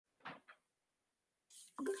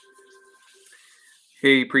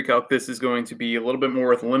Hey, pre-calc, this is going to be a little bit more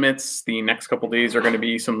with limits. The next couple days are going to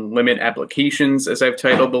be some limit applications, as I've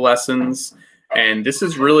titled the lessons. And this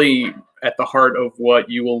is really at the heart of what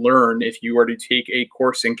you will learn if you are to take a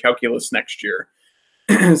course in calculus next year.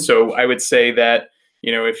 So I would say that,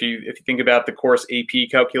 if you think about the course AP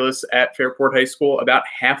Calculus at Fairport High School, about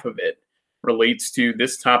half of it relates to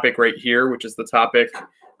this topic right here, which is the topic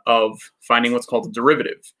of finding what's called a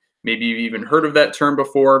derivative. Maybe you've even heard of that term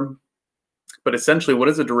before. But essentially, what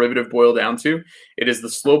does a derivative boil down to? It is the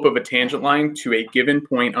slope of a tangent line to a given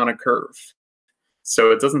point on a curve.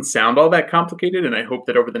 So it doesn't sound all that complicated, and I hope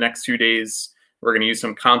that over the next 2 days, we're going to use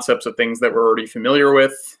some concepts of things that we're already familiar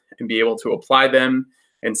with and be able to apply them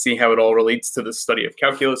and see how it all relates to the study of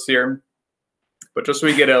calculus here. But just so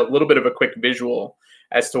we get a little bit of a quick visual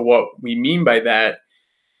as to what we mean by that,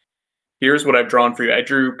 here's what I've drawn for you. I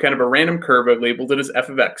drew kind of a random curve. I've labeled it as f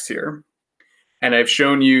of x here. And I've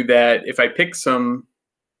shown you that if I pick some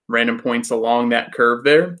random points along that curve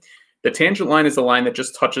there, the tangent line is a line that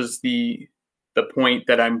just touches the point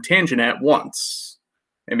that I'm tangent at once.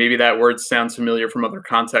 And maybe that word sounds familiar from other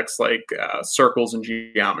contexts like circles in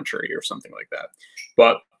geometry or something like that.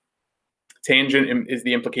 But tangent is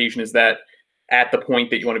the implication is that at the point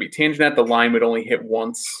that you want to be tangent at, the line would only hit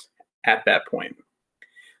once at that point.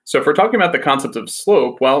 So if we're talking about the concept of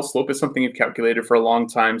slope, well, slope is something you've calculated for a long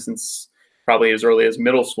time, since probably as early as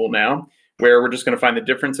middle school now, where we're just going to find the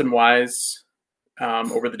difference in y's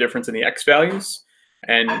over the difference in the x values.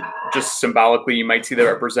 And just symbolically, you might see that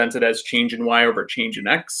represented as change in y over change in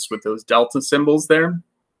x with those delta symbols there.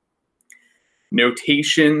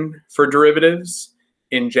 Notation for derivatives.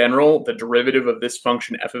 In general, the derivative of this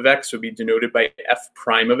function f of x would be denoted by f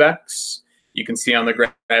prime of x. You can see on the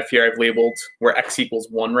graph here, I've labeled where x equals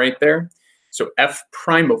 1 right there. So f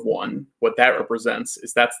prime of 1, what that represents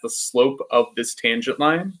is that's the slope of this tangent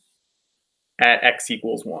line at x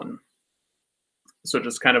equals 1. So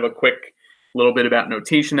just kind of a quick little bit about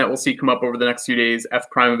notation that we'll see come up over the next few days. F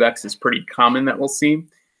prime of x is pretty common that we'll see.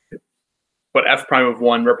 But f prime of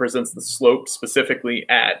 1 represents the slope specifically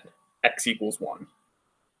at x equals 1.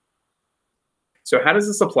 So how does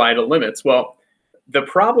this apply to limits? Well, the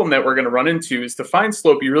problem that we're going to run into is to find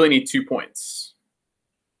slope, you really need 2 points.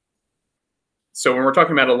 So when we're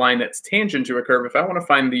talking about a line that's tangent to a curve, if I want to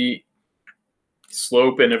find the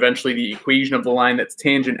slope and eventually the equation of the line that's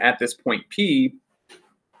tangent at this point P,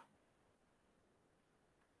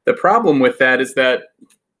 the problem with that is that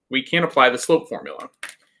we can't apply the slope formula.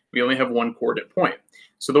 We only have one coordinate point.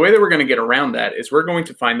 So the way that we're going to get around that is we're going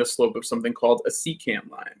to find the slope of something called a secant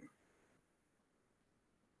line.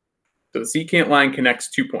 So the secant line connects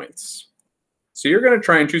 2 points. So you're going to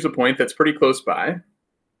try and choose a point that's pretty close by.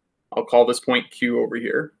 I'll call this point Q over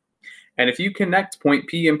here. And if you connect point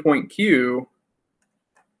P and point Q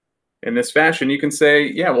in this fashion, you can say,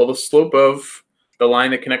 yeah, well, the slope of the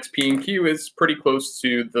line that connects P and Q is pretty close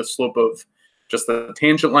to the slope of just the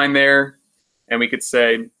tangent line there. And we could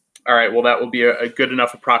say, all right, well, that will be a good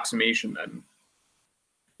enough approximation then.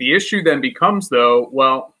 The issue then becomes, though,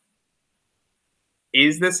 well,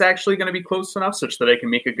 is this actually going to be close enough such that I can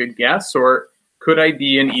make a good guess, or could I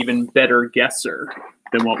be an even better guesser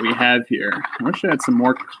than what we have here? I wish I had some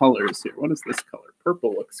more colors here. What is this color?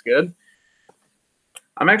 Purple looks good.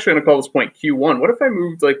 I'm actually going to call this point Q1. What if I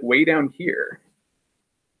moved like way down here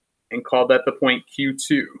and called that the point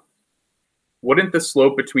Q2? Wouldn't the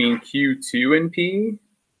slope between Q2 and P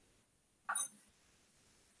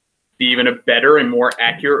be even a better and more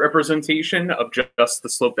accurate representation of just the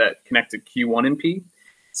slope that connected Q1 and P?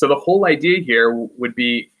 So the whole idea here would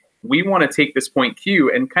be, we want to take this point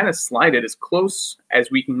Q and kind of slide it as close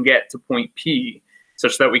as we can get to point P,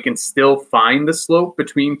 such that we can still find the slope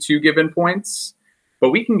between 2 given points, but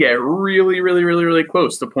we can get really, really, really, really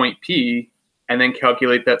close to point P and then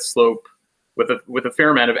calculate that slope with a fair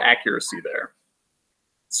amount of accuracy there.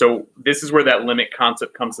 So this is where that limit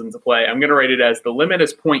concept comes into play. I'm going to write it as the limit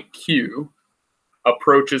as point Q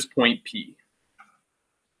approaches point P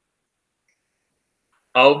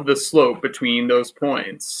of the slope between those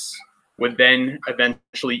points would then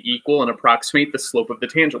eventually equal and approximate the slope of the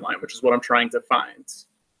tangent line, which is what I'm trying to find.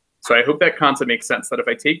 So I hope that concept makes sense, that if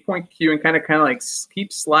I take point Q and kind of like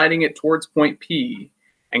keep sliding it towards point P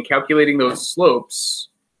and calculating those slopes,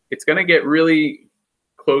 it's going to get really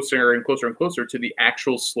closer and closer and closer to the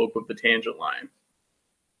actual slope of the tangent line.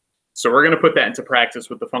 So we're going to put that into practice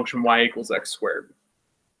with the function y equals x squared.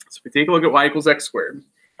 So if we take a look at y equals x squared,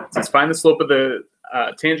 it says find the slope of the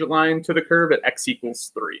tangent line to the curve at x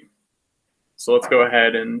equals 3. So let's go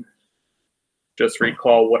ahead and just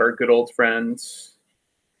recall what our good old friend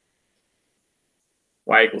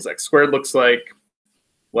y equals x squared looks like.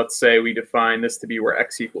 let's say we define this to be where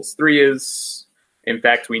x equals 3 is. In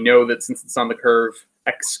fact, we know that since it's on the curve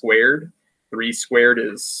x squared, 3 squared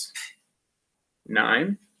is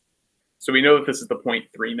 9. So we know that this is the point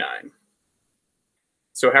 39.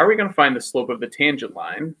 So how are we going to find the slope of the tangent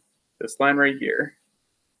line, this line right here?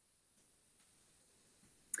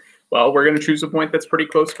 Well, we're going to choose a point that's pretty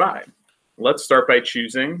close by. Let's start by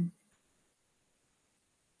choosing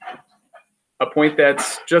a point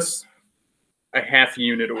that's just a half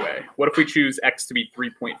unit away. What if we choose x to be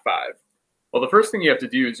 3.5? Well, the first thing you have to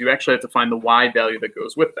do is you actually have to find the y value that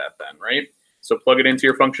goes with that then, right? So plug it into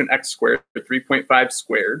your function x squared. 3.5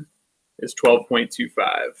 squared is 12.25.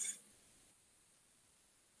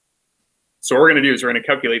 So what we're going to do is we're going to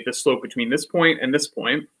calculate the slope between this point and this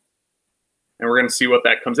point, and we're going to see what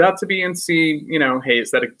that comes out to be and see, you know, hey,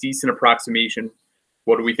 is that a decent approximation?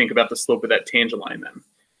 What do we think about the slope of that tangent line then?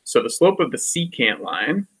 So the slope of the secant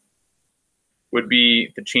line would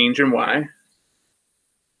be the change in y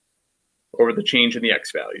over the change in the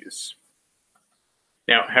x values.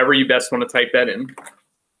 Now, however you best want to type that in. If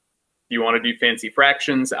you want to do fancy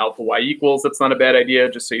fractions, alpha y equals, that's not a bad idea,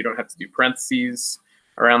 just so you don't have to do parentheses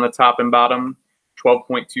around the top and bottom.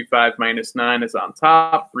 12.25 minus 9 is on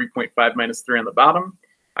top, 3.5 minus 3 on the bottom.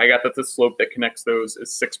 I got that the slope that connects those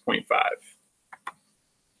is 6.5.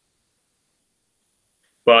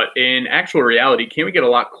 But in actual reality, can we get a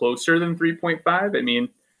lot closer than 3.5? I mean,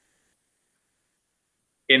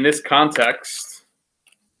 in this context,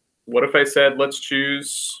 what if I said, let's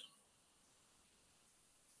choose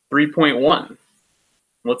 3.1?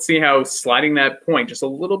 Let's see how sliding that point just a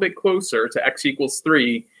little bit closer to x equals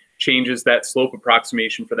 3 changes that slope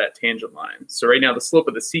approximation for that tangent line. So right now, the slope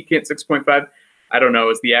of the secant, 6.5, I don't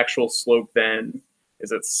know, is the actual slope then,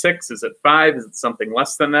 is it 6, is it 5, is it something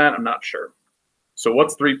less than that? I'm not sure. So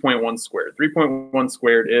what's 3.1 squared? 3.1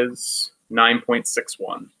 squared is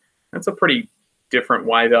 9.61. That's a pretty different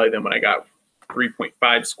y value than when I got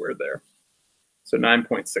 3.5 squared there. So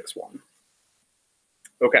 9.61.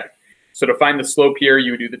 Okay, so to find the slope here,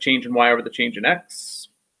 you would do the change in y over the change in x.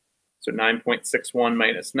 So 9.61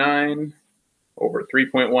 minus 9 over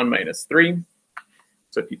 3.1 minus 3.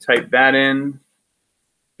 So if you type that in,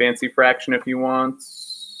 fancy fraction if you want,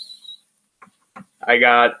 I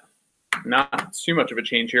got not too much of a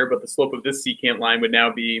change here, but the slope of this secant line would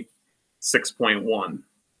now be 6.1.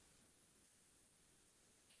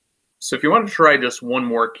 So if you want to try just one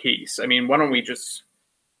more case, I mean, why don't we just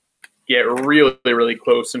get really, really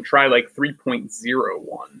close and try like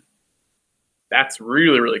 3.01. That's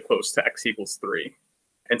really, really close to x equals 3.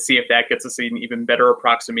 And see if that gets us an even better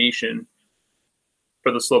approximation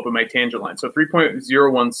for the slope of my tangent line. So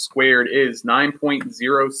 3.01 squared is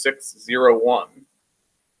 9.0601.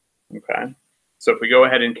 Okay, so if we go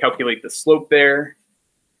ahead and calculate the slope there,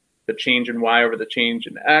 the change in y over the change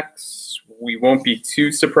in x, we won't be too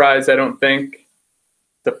surprised, I don't think,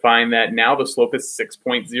 to find that now the slope is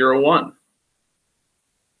 6.01.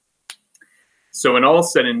 So when all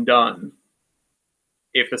is said and done,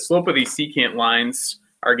 if the slope of these secant lines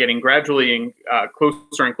are getting gradually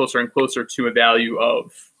closer and closer and closer to a value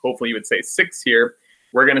of, hopefully you would say 6 here,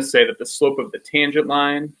 we're going to say that the slope of the tangent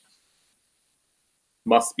line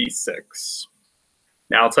must be 6.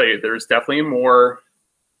 Now, I'll tell you, there's definitely a more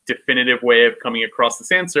definitive way of coming across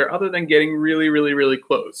this answer other than getting really, really, really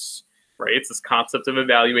close, right? It's this concept of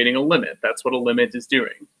evaluating a limit. That's what a limit is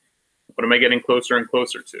doing. What am I getting closer and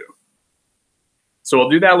closer to? So we'll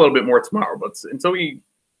do that a little bit more tomorrow, but until we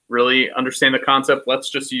really understand the concept, let's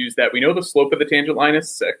just use that. We know the slope of the tangent line is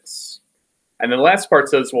 6. And then the last part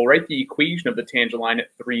says, we'll write the equation of the tangent line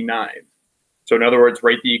at 3,9. So in other words,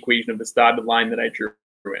 write the equation of this dotted line that I drew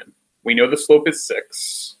in. We know the slope is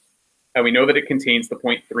 6, and we know that it contains the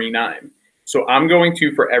point 3,9. So I'm going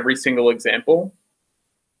to, for every single example,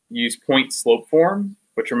 use point slope form,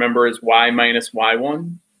 which remember is y minus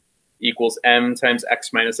y1 equals m times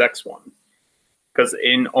x minus x1. Because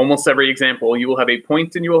in almost every example, you will have a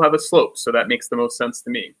point and you will have a slope, so that makes the most sense to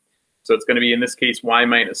me. So it's going to be, in this case, y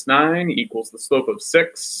minus 9 equals the slope of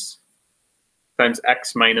 6 times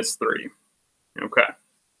x minus 3. Okay.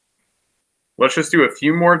 Let's just do a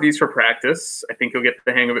few more of these for practice. I think you'll get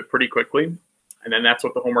the hang of it pretty quickly. And then that's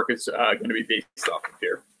what the homework is going to be based off of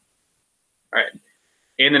here. All right.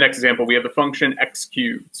 In the next example, we have the function x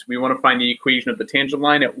cubed. We want to find the equation of the tangent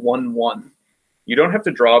line at 1, 1. You don't have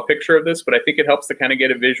to draw a picture of this, but I think it helps to kind of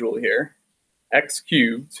get a visual here. X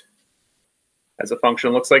cubed as a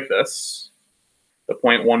function looks like this. The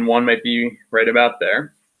point 1, 1 might be right about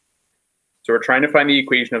there. So we're trying to find the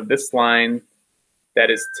equation of this line that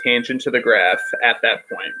is tangent to the graph at that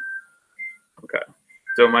point. Okay.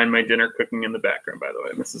 Don't mind my dinner cooking in the background, by the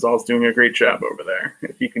way. Mrs. All's doing a great job over there,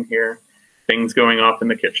 if you can hear things going off in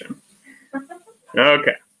the kitchen.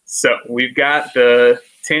 Okay, so we've got the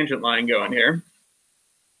tangent line going here.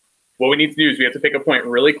 What we need to do is we have to pick a point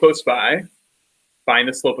really close by, find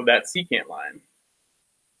the slope of that secant line.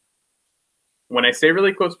 When I say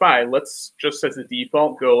really close by, let's just as a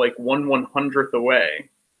default go like 1/100th away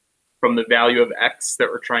from the value of x that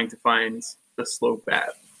we're trying to find the slope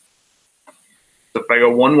at. So if I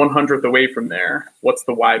go 1/100th away from there, what's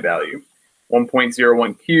the y value?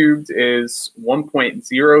 1.01 cubed is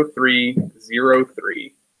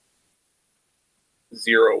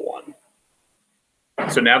 1.030301.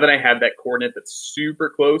 So now that I have that coordinate that's super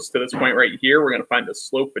close to this point right here, we're going to find the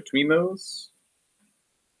slope between those.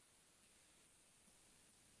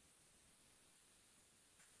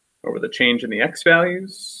 Over the change in the x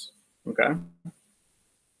values. Okay.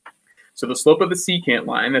 So the slope of the secant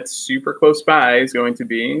line that's super close by is going to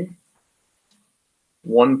be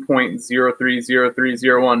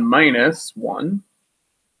 1.030301 minus 1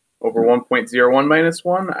 over 1.01 minus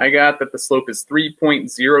 1. I got that the slope is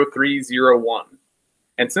 3.0301.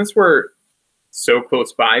 And since we're so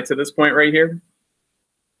close by to this point right here,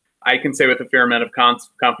 I can say with a fair amount of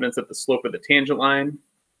confidence that the slope of the tangent line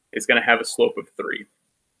is going to have a slope of 3.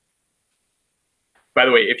 By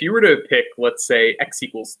the way, if you were to pick, let's say, x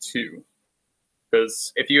equals 2,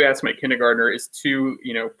 because if you ask my kindergartner, is 2,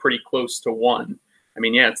 pretty close to 1? I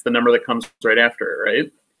mean, yeah, it's the number that comes right after it, right?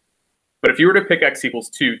 But if you were to pick x equals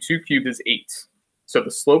 2, 2 cubed is 8. So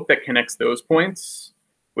the slope that connects those points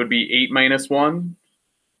would be 8 minus 1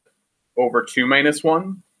 over 2 minus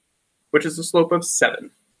 1, which is a slope of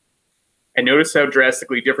 7. And notice how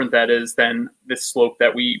drastically different that is than this slope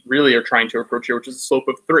that we really are trying to approach here, which is a slope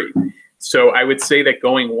of 3. So I would say that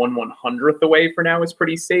going 1/100th away for now is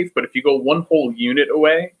pretty safe. But if you go 1 whole unit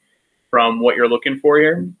away from what you're looking for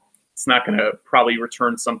here, it's not going to probably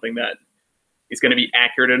return something that is going to be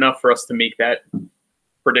accurate enough for us to make that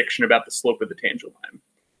prediction about the slope of the tangent line.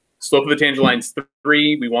 Slope of the tangent line is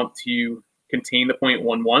 3. We want to contain the point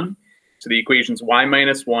 1, 1. So the equation is y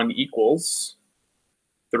minus 1 equals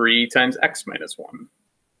 3 times x minus 1.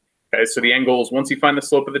 Okay, so the end goal is once you find the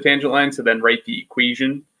slope of the tangent line, to then write the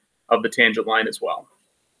equation of the tangent line as well.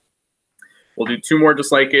 We'll do 2 more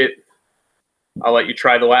just like it. I'll let you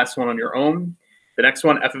try the last one on your own. The next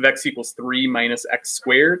one, f of x equals 3 minus x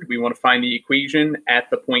squared. We want to find the equation at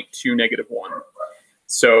the point 2, -1.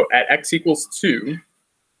 So at x equals 2,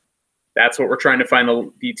 that's what we're trying to find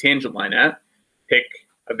the tangent line at. Pick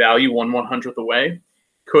a value 1/100th away.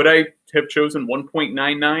 Could I have chosen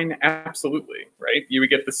 1.99? Absolutely, right? You would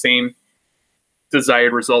get the same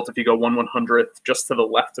desired result if you go 1/100th just to the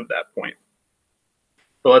left of that point.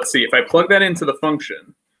 So let's see, if I plug that into the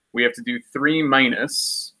function, we have to do 3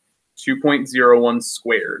 minus 2.01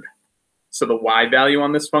 squared. So the y value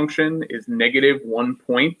on this function is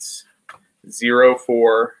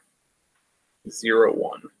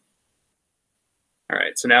 -1.0401. All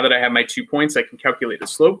right, so now that I have my 2 points, I can calculate the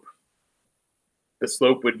slope. The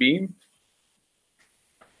slope would be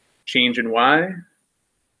change in y.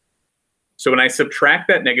 So when I subtract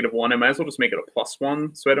that -1, I might as well just make it a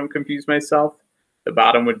 +1 so I don't confuse myself. The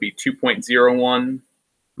bottom would be 2.01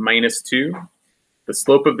 minus 2. The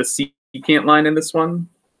slope of the secant line in this one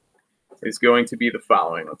is going to be the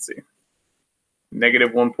following. Let's see.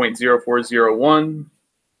 -1.0401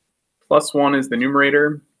 plus 1 is the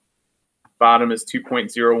numerator. Bottom is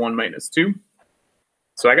 2.01 minus 2.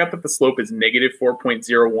 So I got that the slope is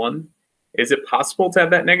 -4.01. Is it possible to have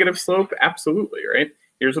that negative slope? Absolutely, right?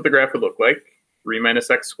 Here's what the graph would look like. 3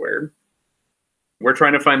 minus x squared. We're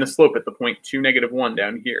trying to find the slope at the point 2, -1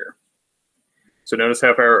 down here. So notice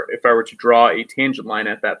how if I were to draw a tangent line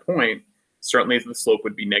at that point, certainly the slope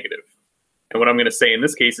would be negative. And what I'm going to say in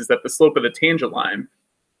this case is that the slope of the tangent line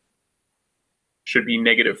should be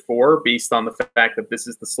 -4 based on the fact that this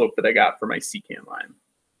is the slope that I got for my secant line.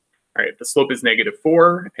 All right, the slope is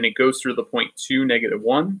 -4, and it goes through the point 2,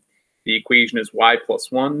 -1. The equation is y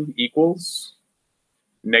plus 1 equals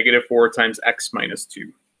 -4 times x minus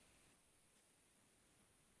 2.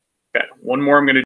 Okay, one more I'm going to